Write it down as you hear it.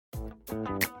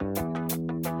What's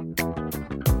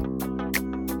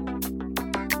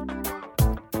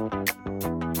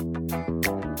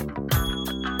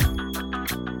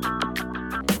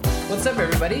up,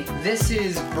 everybody? This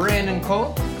is Brandon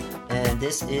Cole. And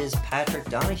this is Patrick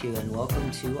Donahue, and welcome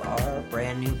to our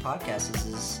brand new podcast. This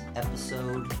is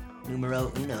episode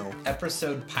numero uno.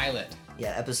 Episode pilot.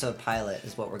 Yeah, episode pilot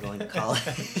is what we're going to call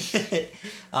it.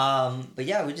 But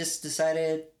yeah, we just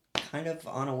decided kind of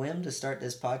on a whim to start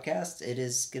this podcast. It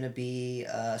is going to be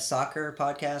a soccer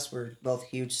podcast. We're both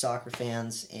huge soccer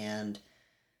fans and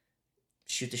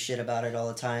shoot the shit about it all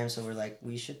the time. So we're like,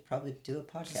 we should probably do a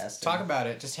podcast. Just talk about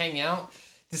it. Just hang out.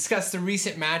 Discuss the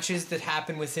recent matches that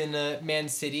happened within Man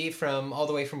City, from all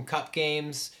the way from cup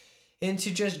games into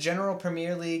just general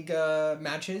Premier League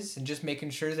matches, and just making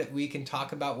sure that we can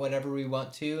talk about whatever we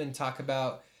want to and talk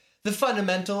about the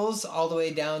fundamentals all the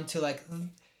way down to like...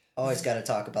 Always got to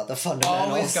talk about the fundamentals.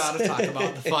 Always got to talk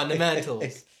about the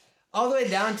fundamentals. All the way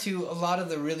down to a lot of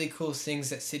the really cool things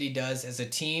that City does as a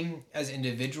team, as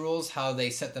individuals, how they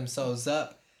set themselves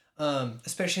up,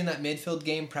 especially in that midfield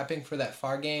game, prepping for that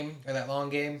far game or that long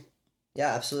game.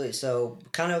 Yeah, absolutely. So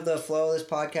kind of the flow of this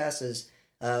podcast is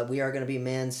we are going to be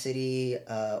Man City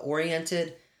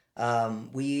oriented.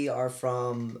 We are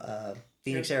from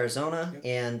Phoenix, Arizona,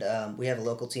 and we have a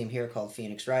local team here called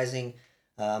Phoenix Rising.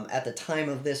 At the time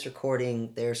of this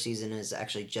recording, their season has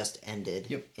actually just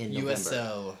ended in November.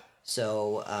 USL.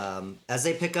 So as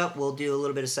they pick up, we'll do a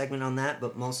little bit of segment on that,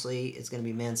 but mostly it's going to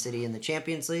be Man City in the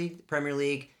Champions League, the Premier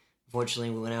League. Unfortunately,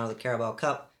 we went out of the Carabao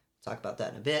Cup. We'll talk about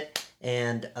that in a bit.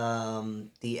 And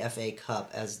the FA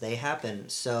Cup as they happen.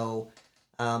 So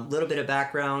a little bit of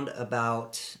background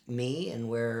about me and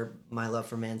where my love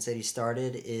for Man City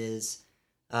started is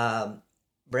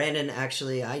Brandon,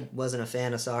 actually, I wasn't a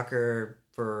fan of soccer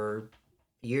for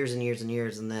years and years and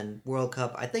years. And then World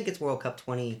Cup, I think it's World Cup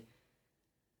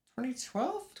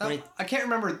 2012? I can't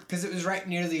remember because it was right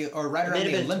near right around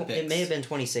the Olympics. It may have been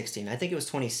 2016. I think it was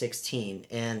 2016.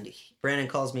 And Brandon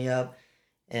calls me up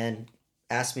and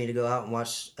asked me to go out and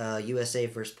watch USA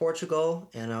versus Portugal.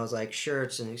 And I was like, sure,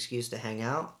 it's an excuse to hang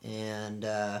out. And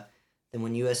then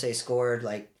when USA scored,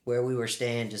 like where we were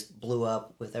staying just blew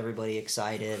up with everybody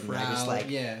excited. And I just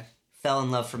fell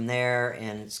in love from there,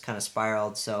 and it's kind of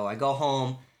spiraled. So I go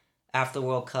home after the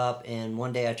World Cup, and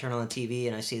one day I turn on the TV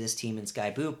and I see this team in Sky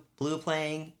Blue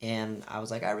playing, and I was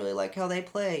like, I really like how they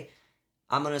play.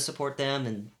 I'm going to support them.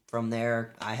 And from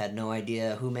there, I had no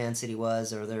idea who Man City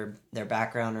was or their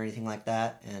background or anything like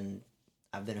that. And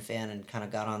I've been a fan and kind of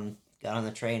got on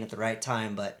the train at the right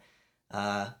time. But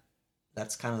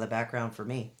that's kind of the background for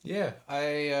me. Yeah,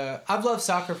 I've loved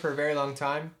soccer for a very long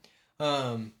time.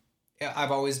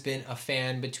 I've always been a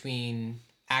fan between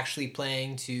actually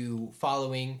playing to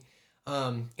following.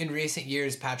 In recent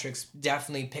years, Patrick's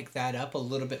definitely picked that up a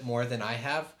little bit more than I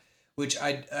have, which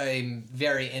I'm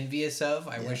very envious of.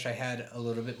 I wish I had a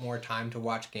little bit more time to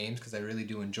watch games because I really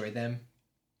do enjoy them.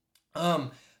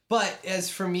 But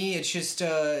as for me, it's just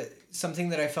something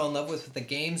that I fell in love with the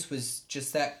games was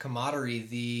just that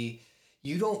camaraderie.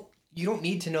 You don't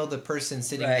need to know the person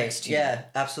sitting next to you. Yeah,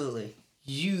 absolutely.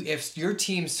 If your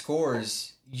team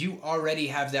scores, you already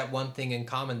have that one thing in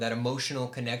common, that emotional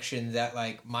connection that,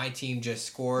 like, my team just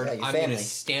scored. I'm going to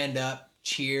stand up,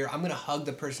 cheer. I'm going to hug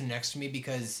the person next to me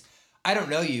because I don't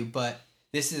know you, but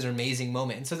this is an amazing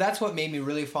moment. And so that's what made me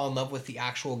really fall in love with the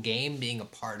actual game, being a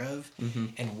part of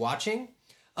and watching.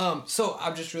 So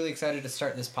I'm just really excited to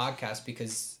start this podcast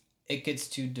because it gets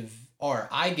to,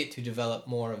 I get to develop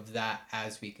more of that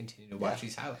as we continue to watch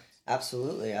these highlights.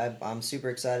 Absolutely. I'm super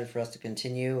excited for us to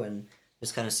continue and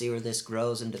just kind of see where this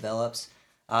grows and develops.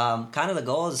 Kind of the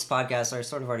goal of this podcast, I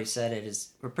sort of already said it, is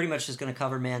we're pretty much just going to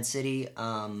cover Man City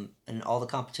and all the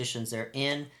competitions they're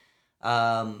in.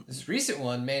 This recent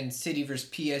one, Man City versus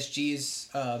PSG, is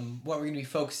what we're going to be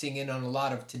focusing in on a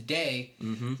lot of today.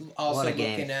 Also what a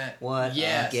looking game. at What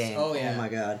a game. Oh, yeah. Oh my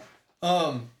God.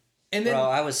 And then, bro,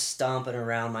 I was stomping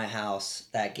around my house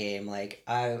that game. Like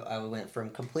I went from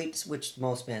complete, which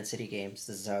most Man City games,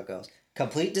 this is how it goes.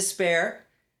 Complete despair,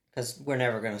 because we're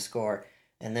never going to score.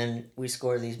 And then we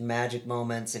score these magic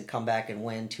moments and come back and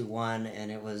win 2-1,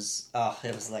 and it was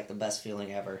like the best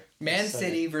feeling ever. Man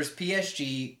City versus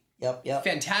PSG. Yep.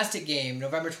 Fantastic game,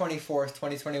 November 24th,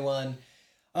 2021.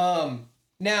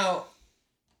 Now,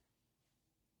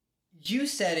 you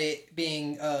said it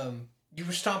being, you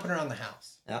were stomping around the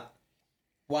house. Yep.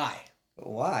 Why?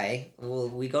 Well,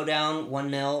 we go down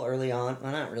 1-0 early on.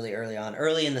 Well, not really early on.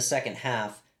 Early in the second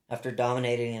half, after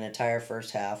dominating an entire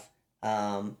first half.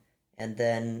 And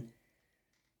then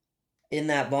in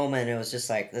that moment, it was just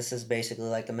like, this is basically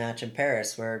like the match in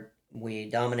Paris where we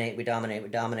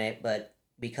dominate, but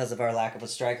because of our lack of a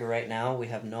striker right now, we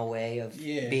have no way of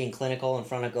being clinical in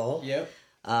front of goal. Yep.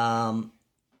 And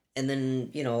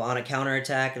then, on a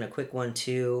counterattack and a quick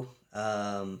 1-2,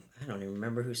 I don't even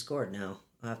remember who scored now.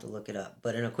 I'll have to look it up.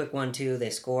 But in a quick 1-2,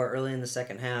 they score early in the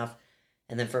second half.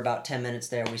 And then for about 10 minutes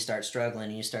there, we start struggling,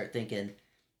 and you start thinking,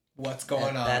 what's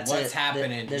going on? What's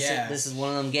happening? This is one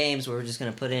of them games where we're just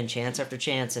going to put in chance after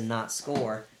chance and not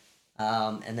score.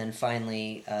 And then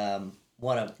finally,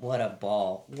 what a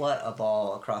ball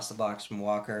across the box from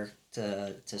Walker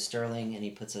to Sterling, and he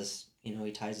puts us,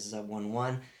 he ties us up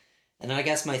 1-1. And I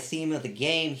guess my theme of the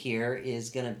game here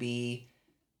is going to be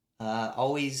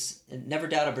always never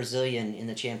doubt a Brazilian in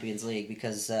the Champions League,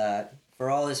 because for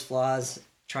all his flaws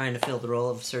trying to fill the role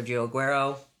of Sergio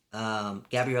Aguero,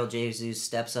 Gabriel Jesus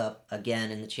steps up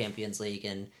again in the Champions League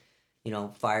and,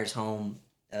 fires home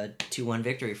a 2-1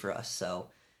 victory for us. So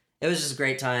it was just a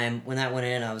great time. When that went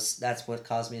in, that's what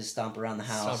caused me to stomp around the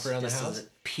house. The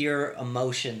pure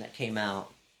emotion that came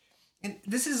out. And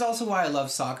this is also why I love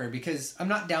soccer, because I'm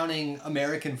not downing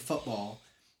American football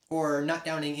or not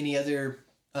downing any other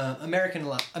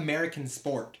American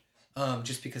sport,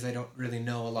 just because I don't really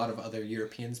know a lot of other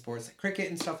European sports like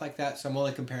cricket and stuff like that, so I'm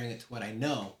only comparing it to what I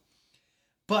know.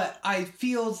 But I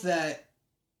feel that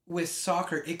with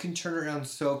soccer, it can turn around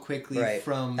so quickly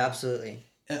from absolutely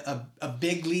a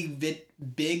big lead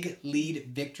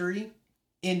victory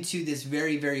into this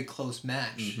very, very close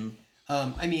match.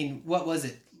 Mm-hmm. What was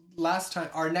it? Last time,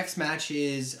 our next match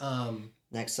is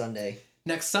next Sunday,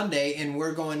 and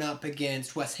we're going up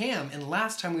against West Ham. And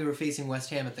last time we were facing West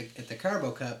Ham at the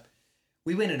Carabao Cup,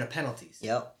 we went into penalties.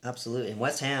 Yep, absolutely. And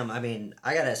West Ham, I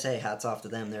gotta say, hats off to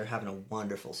them. They're having a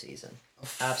wonderful season.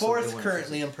 Fourth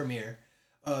currently in Premier.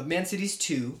 Man City's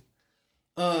 2.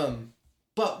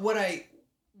 But what I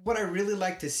really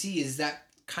like to see is that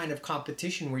kind of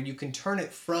competition where you can turn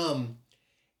it from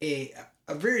a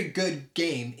very good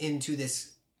game into this.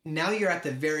 Now you're at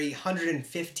the very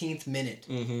 115th minute.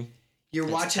 Mm-hmm. You're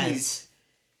watching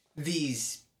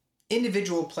these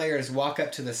individual players walk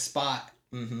up to the spot,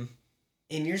 mm-hmm.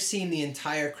 and you're seeing the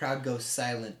entire crowd go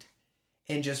silent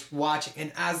and just watching.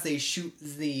 And as they shoot,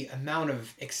 the amount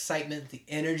of excitement, the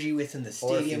energy within the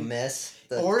stadium.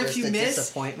 Or if you miss,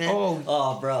 disappointment.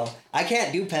 Oh, bro, I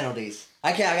can't do penalties.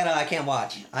 I can't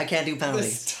watch. I can't do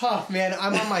penalties. It's tough, man.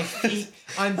 I'm on my feet.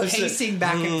 I'm pacing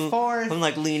back and forth. I'm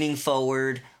like leaning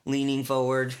forward.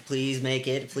 Please make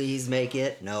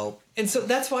it. Nope. And so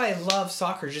that's why I love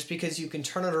soccer, just because you can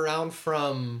turn it around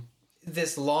from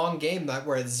this long game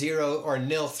where it's 0 or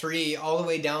 0-3 all the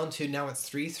way down to now it's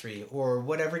 3-3 or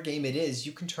whatever game it is.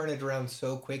 You can turn it around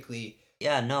so quickly.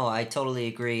 Yeah, no, I totally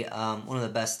agree. One of the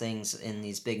best things in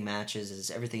these big matches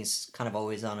is everything's kind of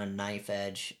always on a knife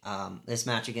edge. This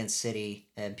match against City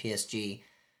and PSG,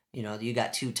 you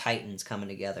got two titans coming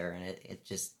together, and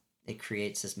it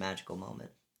creates this magical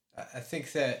moment. I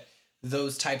think that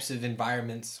those types of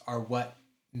environments are what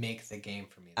make the game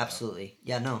for me. Absolutely.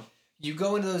 Yeah, no. You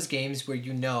go into those games where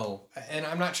and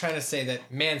I'm not trying to say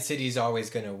that Man City's always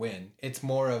going to win. It's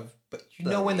more of, but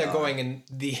when they're going in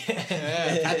the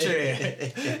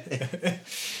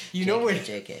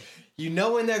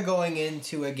when they're going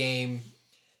into a game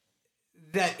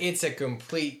that it's a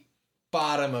complete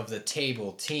bottom of the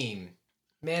table team.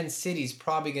 Man City's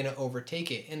probably going to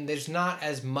overtake it, and there's not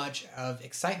as much of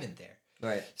excitement there.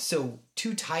 Right. So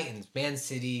two titans, Man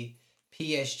City,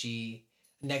 PSG.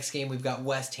 Next game we've got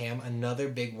West Ham, another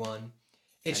big one.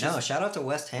 Shout out to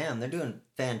West Ham. They're doing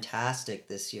fantastic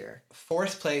this year.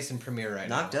 4th place in Premier right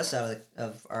now. Knocked us out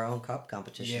of our own cup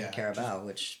competition in Carabao,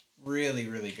 which really,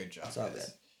 really good job. It's all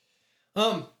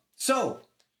good. So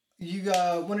you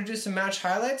want to do some match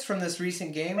highlights from this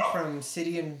recent game from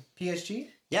City and PSG?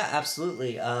 Yeah,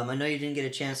 absolutely. I know you didn't get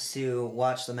a chance to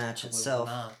watch the match itself,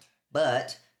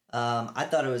 but I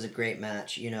thought it was a great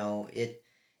match.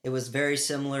 It was very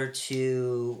similar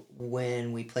to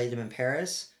when we played them in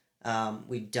Paris.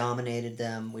 We dominated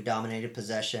them. We dominated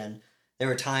possession. There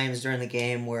were times during the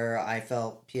game where I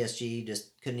felt PSG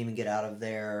just couldn't even get out of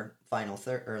their final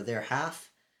third or their half.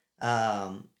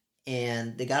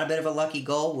 And they got a bit of a lucky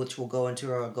goal, which we'll go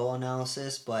into our goal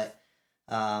analysis. But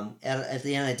at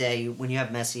the end of the day, when you have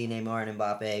Messi, Neymar, and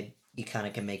Mbappe, you kind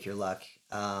of can make your luck.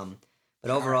 But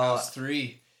overall,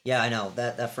 three. Yeah, I know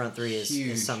that front three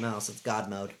is something else. It's God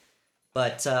mode.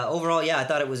 But overall, yeah, I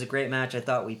thought it was a great match. I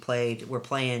thought we're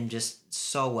playing just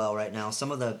so well right now.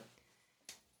 Some of the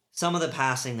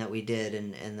passing that we did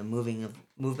and the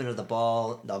movement of the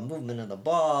ball,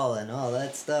 and all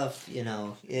that stuff,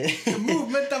 The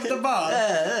movement of the ball.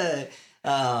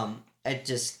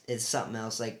 It's something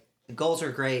else. Like, the goals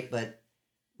are great, but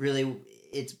really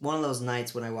it's one of those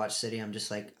nights when I watch City, I'm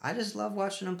just like, I just love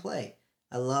watching them play.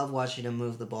 I love watching them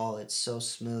move the ball. It's so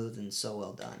smooth and so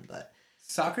well done. But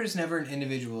soccer is never an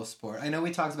individual sport. I know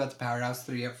we talked about the powerhouse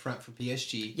three up front for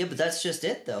PSG. yeah, but that's just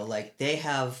it though. Like they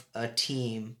have a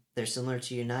team. They're similar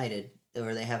to United,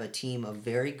 where they have a team of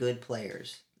very good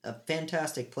players,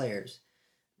 fantastic players,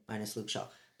 minus Luke Shaw.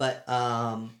 But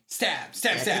Stab.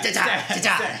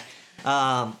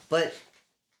 But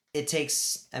it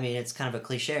takes. I mean, it's kind of a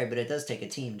cliche, but it does take a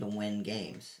team to win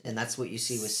games, and that's what you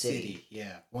see with City.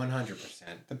 Yeah, 100%.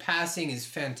 The passing is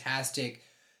fantastic.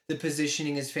 The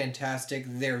positioning is fantastic.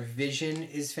 Their vision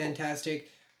is fantastic.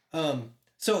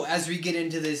 So as we get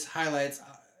into this highlights,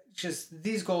 just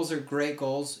these goals are great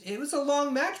goals. It was a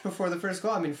long match before the first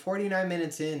goal. I mean, 49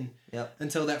 minutes in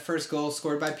until that first goal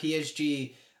scored by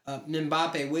PSG.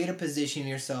 Mbappe, way to position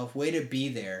yourself, way to be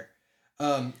there.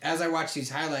 As I watch these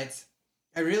highlights,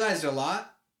 I realized a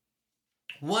lot.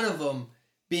 One of them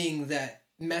being that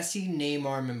Messi,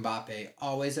 Neymar, Mbappe,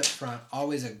 always up front,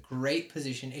 always a great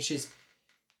position. It's just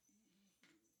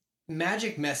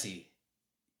Magic Messi.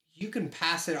 You can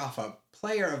pass it off a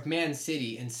player of Man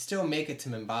City and still make it to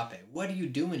Mbappe. What are you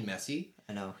doing, Messi?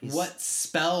 I know. What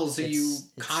spells are you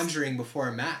conjuring before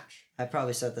a match? I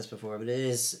probably said this before, but it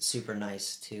is super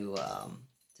nice to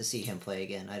see him play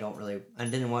again. I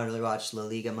didn't want to really watch La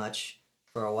Liga much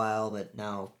for a while, but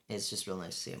now it's just real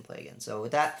nice to see him play again. So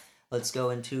with that, let's go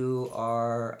into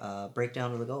our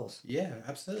breakdown of the goals. Yeah,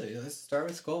 absolutely. Let's start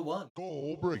with goal 1.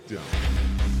 Goal breakdown.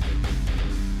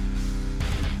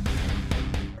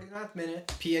 49th minute,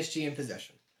 PSG in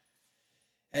possession.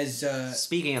 As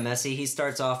Speaking of Messi, he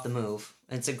starts off the move.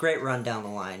 It's a great run down the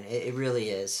line. It really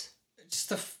is. Just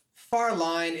the far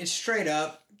line, it's straight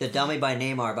up. The dummy by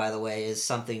Neymar, by the way,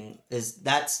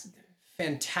 that's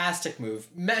fantastic move.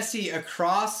 Messi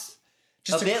across,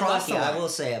 just a bit across lucky. the line. I will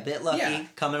say a bit lucky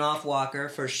coming off Walker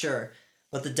for sure.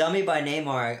 But the dummy by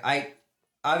Neymar,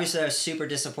 I was super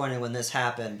disappointed when this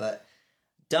happened. But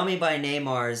dummy by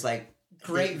Neymar is like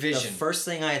great vision. The first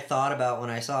thing I thought about when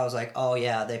I saw, I was like, oh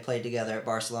yeah, they played together at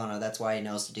Barcelona. That's why he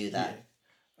knows to do that.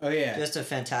 Yeah. Oh yeah, just a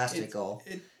fantastic goal.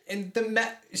 And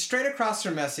straight across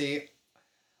from Messi,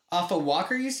 off of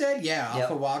Walker. You said,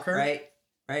 off of Walker.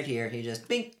 Right here. He just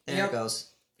bink. There it goes.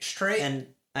 Straight. And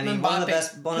I mean, one of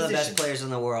the best players in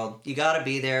the world. You got to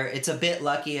be there. It's a bit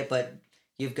lucky, but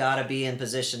you've got to be in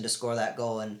position to score that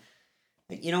goal. And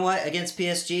you know what? Against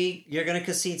PSG, you're going to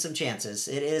concede some chances.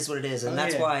 It is what it is, and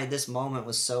that's why this moment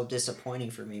was so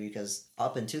disappointing for me, because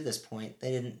up until this point,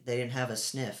 they didn't have a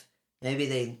sniff. Maybe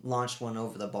they launched one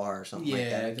over the bar or something like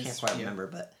that. I can't quite remember,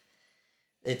 but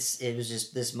it was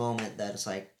just this moment that it's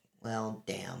like, well,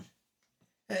 damn.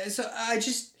 So I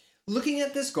just looking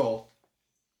at this goal.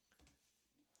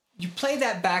 You play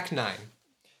that back nine,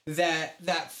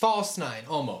 that false nine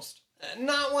almost.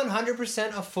 Not 100%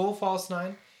 a full false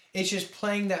nine. It's just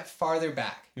playing that farther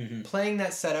back. Mm-hmm. Playing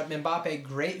that setup. Mbappe,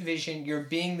 great vision. You're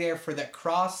being there for that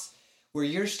cross where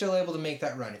you're still able to make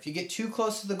that run. If you get too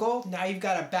close to the goal, now you've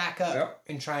got to back up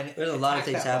and try and there's a lot of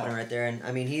things happening right there. And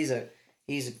I mean, he's a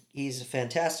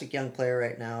fantastic young player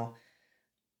right now.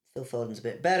 Phil Foden's a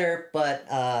bit better, but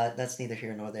that's neither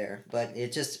here nor there. But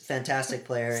it's just fantastic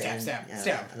player. Stab.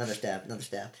 Another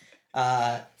stab.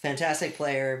 Fantastic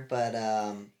player, but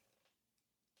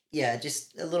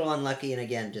just a little unlucky, and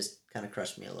again, just kind of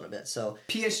crushed me a little bit. So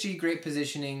PSG, great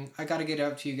positioning. I got to get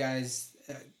up to you guys.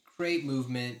 Great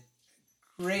movement.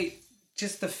 Great.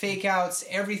 Just the fake outs,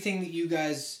 everything that you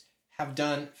guys have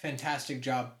done. Fantastic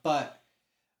job. But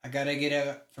I got to get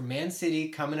up for Man City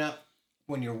coming up.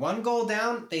 When you're 1 goal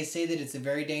down, they say that it's a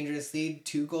very dangerous lead.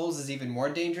 2 goals is even more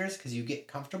dangerous because you get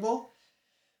comfortable.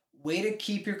 Way to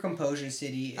keep your composure,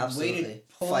 City. And absolutely. Way to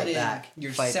pull it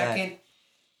in.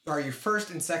 Your first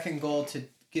and second goal to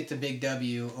get the big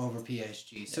W over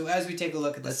PSG. So as we take a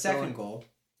look at the second goal.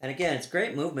 And again, it's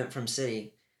great movement from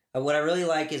City. What I really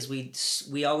like is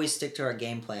we always stick to our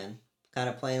game plan. Kind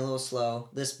of playing a little slow.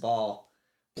 This ball.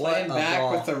 Playing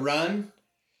back with the run.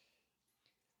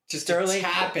 Just Sterling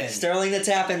the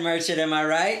tap-in merchant, am I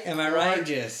right?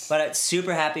 Gorgeous. But I'm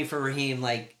super happy for Raheem.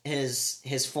 Like,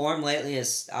 his form lately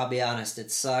is, I'll be honest,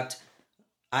 it sucked.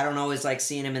 I don't always like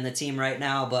seeing him in the team right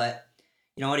now, but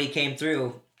you know what? He came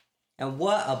through. And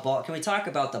what a ball. Can we talk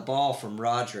about the ball from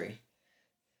Rodri?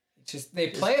 They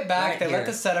play it back, they let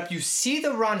the setup. You see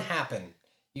the run happen.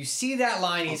 You see that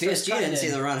line. PSG didn't see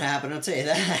the run happen, I'll tell you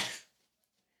that.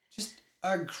 Just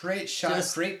a great shot,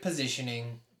 great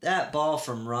positioning. That ball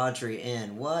from Rodri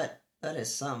in, that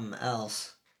is something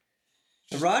else.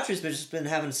 Rodri's just been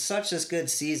having such a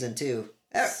good season, too.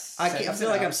 I feel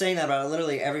like I'm saying that about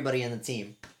literally everybody in the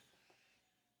team.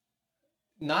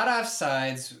 Not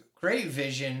offsides, Great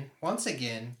vision, once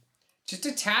again. Just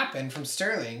a tap in from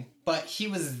Sterling, but he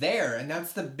was there, and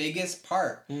that's the biggest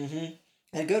part. Mm-hmm.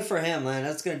 And good for him, man.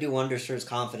 That's going to do wonders for his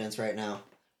confidence right now.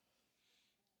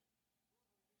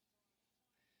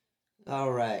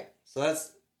 All right. So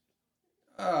that's...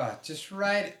 just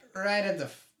right at the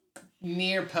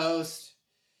near post.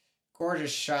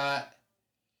 Gorgeous shot.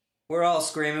 We're all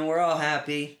screaming. We're all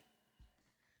happy.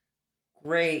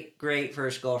 Great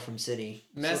first goal from City.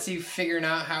 Messi figuring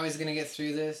out how he's going to get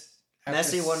through this.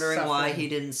 Messi wondering why he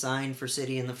didn't sign for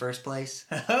City in the first place.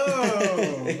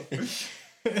 Oh!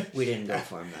 We didn't go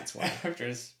for him, that's why. After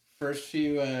his first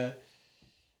few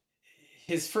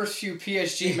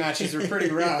PSG matches were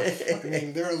pretty rough. I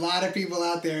mean, there are a lot of people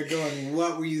out there going,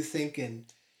 what were you thinking?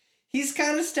 He's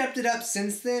kind of stepped it up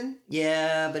since then.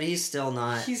 Yeah, but he's still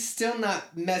not... He's still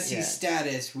not Messi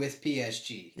status with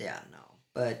PSG. Yeah, no.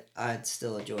 But I'd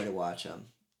still enjoy to watch him.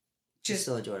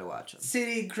 Still enjoy to watch him.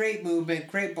 City, great movement,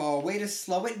 great ball. Way to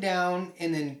slow it down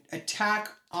and then attack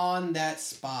on that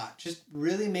spot. Just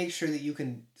really make sure that you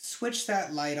can switch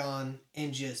that light on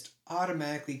and just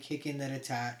automatically kick in that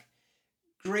attack.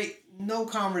 Great, no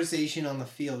conversation on the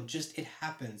field. Just it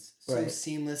happens so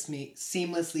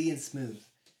seamlessly and smooth.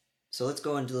 So let's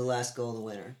go into the last goal of the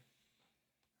winner.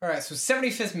 All right, so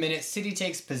 75th minute, City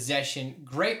takes possession.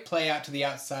 Great play out to the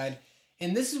outside.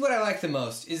 And this is what I like the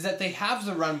most, is that they have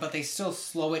the run, but they still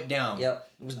slow it down. Yep.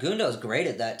 Gundo's great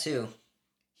at that, too.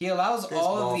 He allows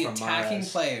all of the attacking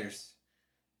players.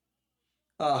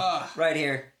 Right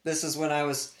here. This is when I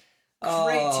was...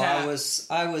 Great tap.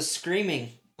 I was screaming.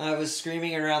 I was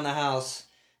screaming around the house.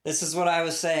 This is what I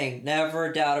was saying.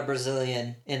 Never doubt a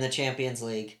Brazilian in the Champions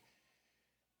League.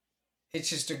 It's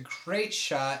just a great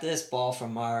shot. This ball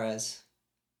from Mahrez.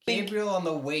 Gabriel on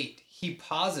the wait. He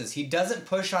pauses. He doesn't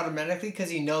push automatically because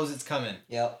he knows it's coming.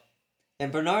 Yep.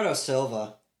 And Bernardo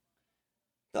Silva.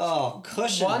 Oh,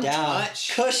 cushion One down.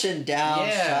 touch. Cushion down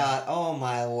shot. Oh,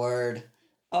 my word.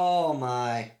 Oh,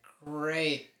 my.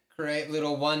 Great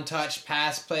little one-touch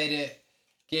pass play to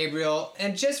Gabriel.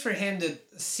 And just for him to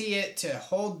see it, to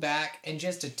hold back, and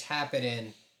just to tap it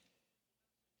in.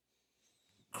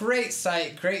 Great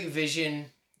sight, great vision.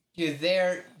 You're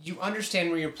there. You understand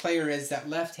where your player is. That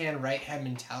left-hand, right-hand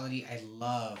mentality I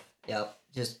love. Yep.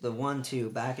 Just the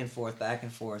 1-2, back and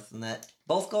forth. And that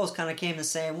both goals kind of came the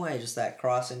same way. Just that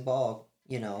crossing ball,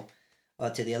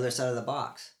 to the other side of the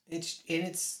box.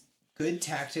 It's good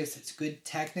tactics. It's good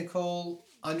technical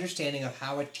understanding of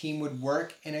how a team would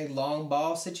work in a long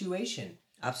ball situation.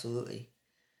 Absolutely.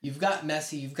 You've got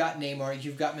Messi, you've got Neymar,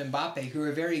 you've got Mbappe, who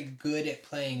are very good at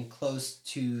playing close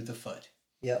to the foot.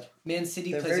 Yep. Man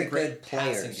City They're plays very a great good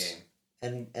passing players.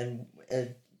 game. And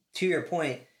to your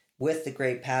point, with the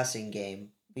great passing game,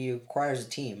 it requires a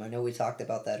team. I know we talked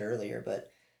about that earlier,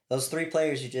 but those three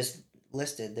players you just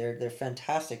listed, they're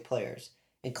fantastic players.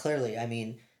 And clearly, I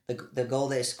mean, the goal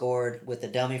they scored with the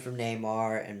dummy from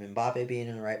Neymar and Mbappe being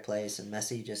in the right place and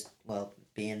Messi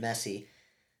being Messi,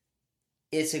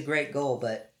 it's a great goal,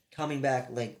 but coming back,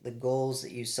 like the goals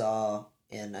that you saw,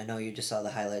 and I know you just saw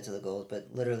the highlights of the goals, but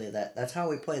literally that's how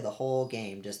we play the whole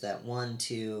game, just that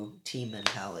 1-2 team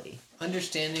mentality.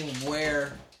 Understanding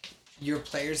where your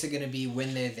players are going to be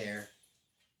when they're there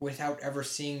without ever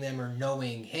seeing them or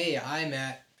knowing, hey, I'm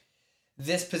at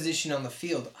this position on the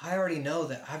field. I already know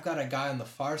that I've got a guy on the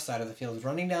far side of the field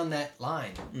running down that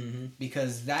line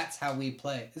because that's how we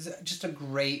play. It's just a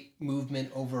great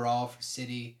movement overall for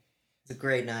City. It's a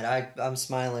great night. I'm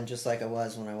smiling just like I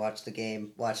was when I watched the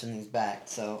game, watching these back.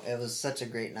 So it was such a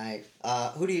great night.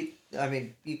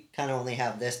 You kind of only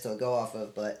have this to go off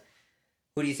of, but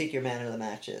who do you think your man of the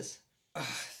match is?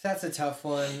 That's a tough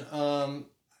one.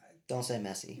 Don't say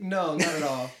Messi. No, not at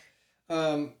all.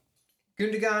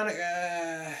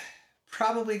 Gundogan,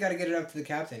 probably got to get it up to the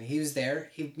captain. He was there.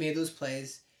 He made those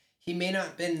plays. He may not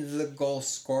have been the goal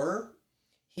scorer.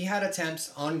 He had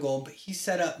attempts on goal, but he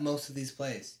set up most of these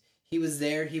plays. He was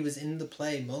there. He was in the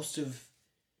play most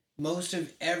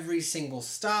of every single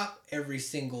stop, every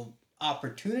single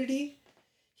opportunity.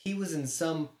 He was in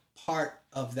some part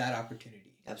of that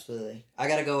opportunity. Absolutely. I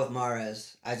got to go with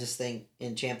Mahrez. I just think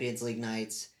in Champions League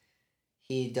nights,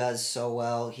 he does so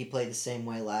well. He played the same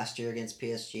way last year against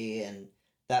PSG, and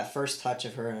that first touch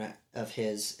of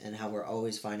his and how we're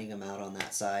always finding him out on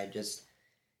that side, just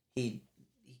he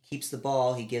keeps the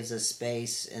ball, he gives us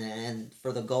space, and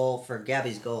for the goal, for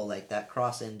Gabby's goal, like that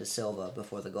cross into Silva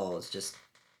before the goal is just,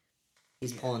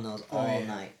 he's pulling those all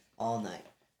night.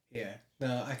 Yeah,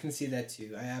 no, I can see that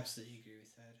too. I absolutely agree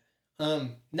with that.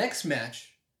 Next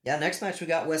match. Yeah, next match we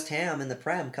got West Ham in the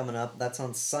Prem coming up. That's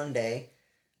on Sunday.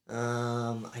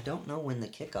 I don't know when the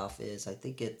kickoff is. I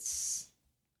think it's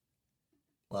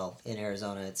Well, in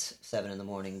Arizona, it's 7 in the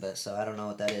morning, but so I don't know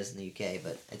what that is in the UK,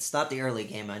 but it's not the early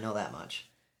game. I know that much.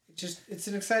 It's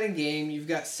an exciting game. You've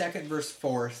got second versus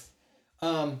fourth.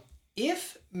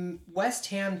 If West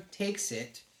Ham takes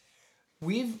it,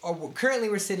 currently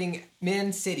we're sitting.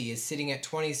 Man City is sitting at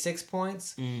 26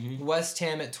 points. Mm-hmm. West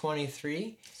Ham at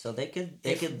 23. So they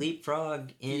could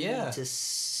leapfrog into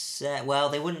well,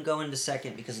 they wouldn't go into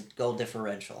second because of goal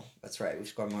differential. That's right. We've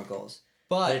scored more goals.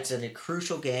 But it's a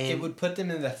crucial game. It would put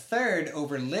them in the third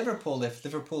over Liverpool if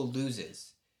Liverpool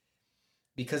loses.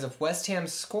 Because if West Ham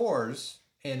scores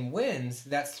and wins,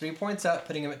 that's 3 points up,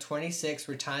 putting him at 26.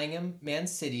 We're tying him Man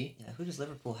City. Yeah, who does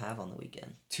Liverpool have on the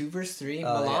weekend? 2 versus 3.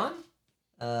 Milan?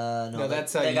 Yeah. No,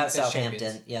 they got Southampton.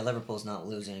 Champions. Yeah, Liverpool's not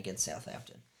losing against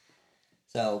Southampton.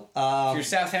 So, if you're a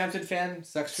Southampton fan,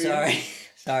 sucks for you.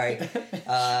 Sorry.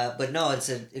 But no, it's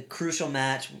a crucial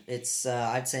match. It's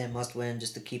I'd say a must win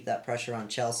just to keep that pressure on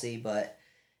Chelsea. But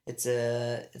it's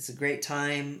a great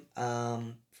time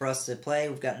for us to play.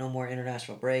 We've got no more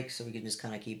international breaks, so we can just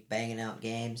kind of keep banging out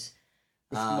games.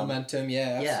 With momentum,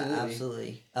 yeah,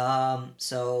 absolutely.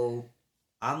 So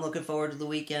I'm looking forward to the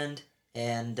weekend.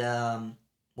 And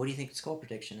what do you think the score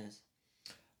prediction is?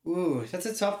 Ooh, that's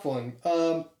a tough one.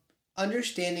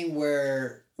 Understanding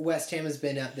where West Ham has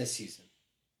been at this season.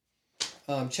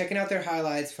 Checking out their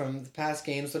highlights from the past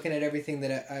games, looking at everything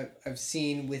that I've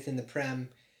seen within the Prem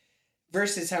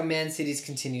versus how Man City's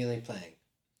continually playing.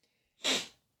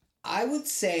 I would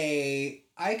say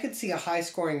I could see a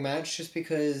high-scoring match just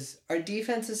because our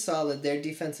defense is solid, their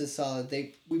defense is solid.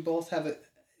 We both have a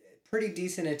pretty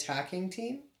decent attacking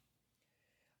team.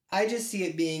 I just see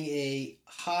it being a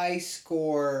high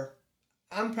score.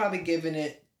 I'm probably giving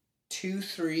it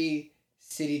 2-3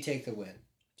 City take the win.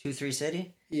 2-3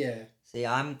 City? Yeah. See,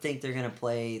 I think they're going to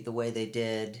play the way they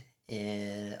did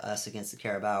in us against the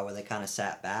Carabao, where they kind of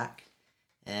sat back.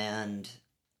 And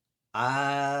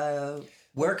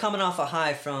we're coming off a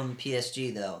high from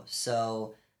PSG, though.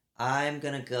 So I'm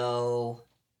going to go...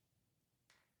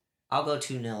 I'll go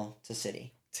 2-0 to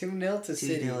City. 2-0 to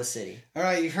City. 2-0 to City. All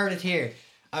right, you've heard it here.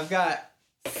 I've got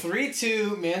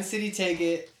 3-2, Man City take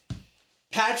it.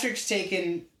 Patrick's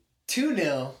taking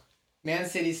 2-0. Man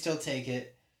City still take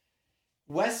it.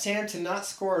 West Ham to not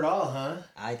score at all, huh?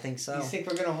 I think so. You think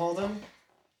we're going to hold them?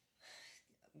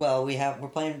 Well, we're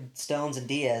playing Stones and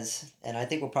Diaz, and I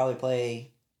think we'll probably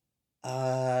play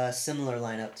a similar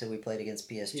lineup to we played against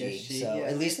PSG. So yeah,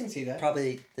 at least I can see that.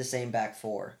 Probably the same back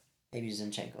four. Maybe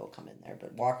Zinchenko will come in there,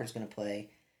 but Walker's going to play.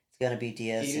 It's going to be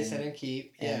Diaz and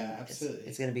keep. Yeah, absolutely.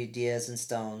 It's going to be Diaz and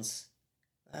Stones.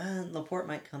 Laporte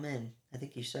might come in. I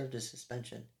think he served his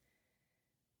suspension.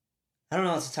 I don't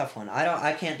know. It's a tough one.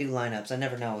 I can't do lineups. I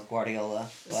never know with Guardiola.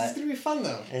 This is gonna be fun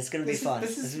though. It's gonna be fun.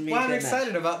 This is why I'm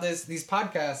excited about these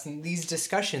podcasts and these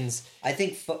discussions. I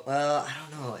think. I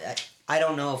don't know. I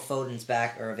don't know if Foden's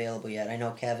back or available yet. I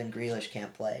know Kevin Grealish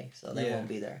can't play, so they won't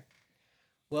be there.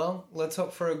 Well, let's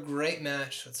hope for a great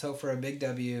match. Let's hope for a big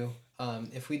W.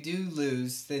 If we do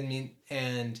lose,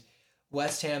 and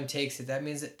West Ham takes it, that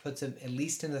means it puts them at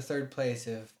least in the third place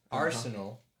of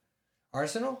Arsenal.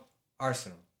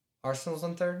 Arsenal's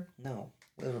on third? No.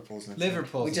 Liverpool's on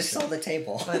third. We just saw the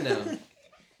table. I know.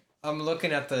 I'm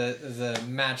looking at the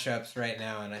matchups right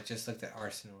now, and I just looked at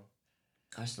Arsenal.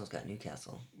 Arsenal's got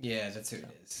Newcastle. Yeah, that's who it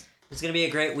is. It's going to be a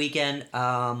great weekend.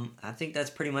 I think that's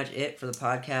pretty much it for the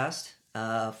podcast.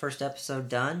 First episode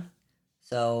done.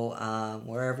 So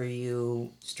wherever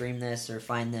you stream this or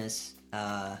find this...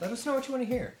 let us know what you want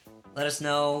to hear. Let us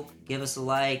know. Give us a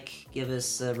like. Give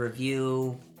us a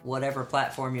review. Whatever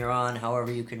platform you're on,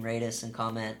 however you can rate us and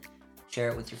comment, share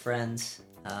it with your friends,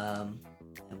 and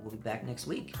we'll be back next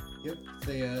week. Yep,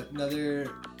 so,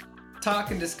 another talk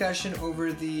and discussion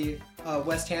over the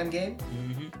West Ham game.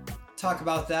 Mm-hmm. Talk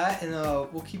about that, and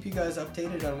we'll keep you guys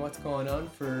updated on what's going on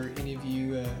for any of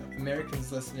you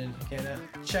Americans listening who can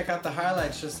check out the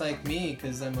highlights just like me,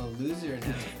 because I'm a loser and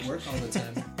have to work all the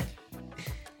time.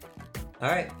 All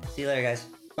right, see you later, guys.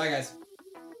 Bye, guys.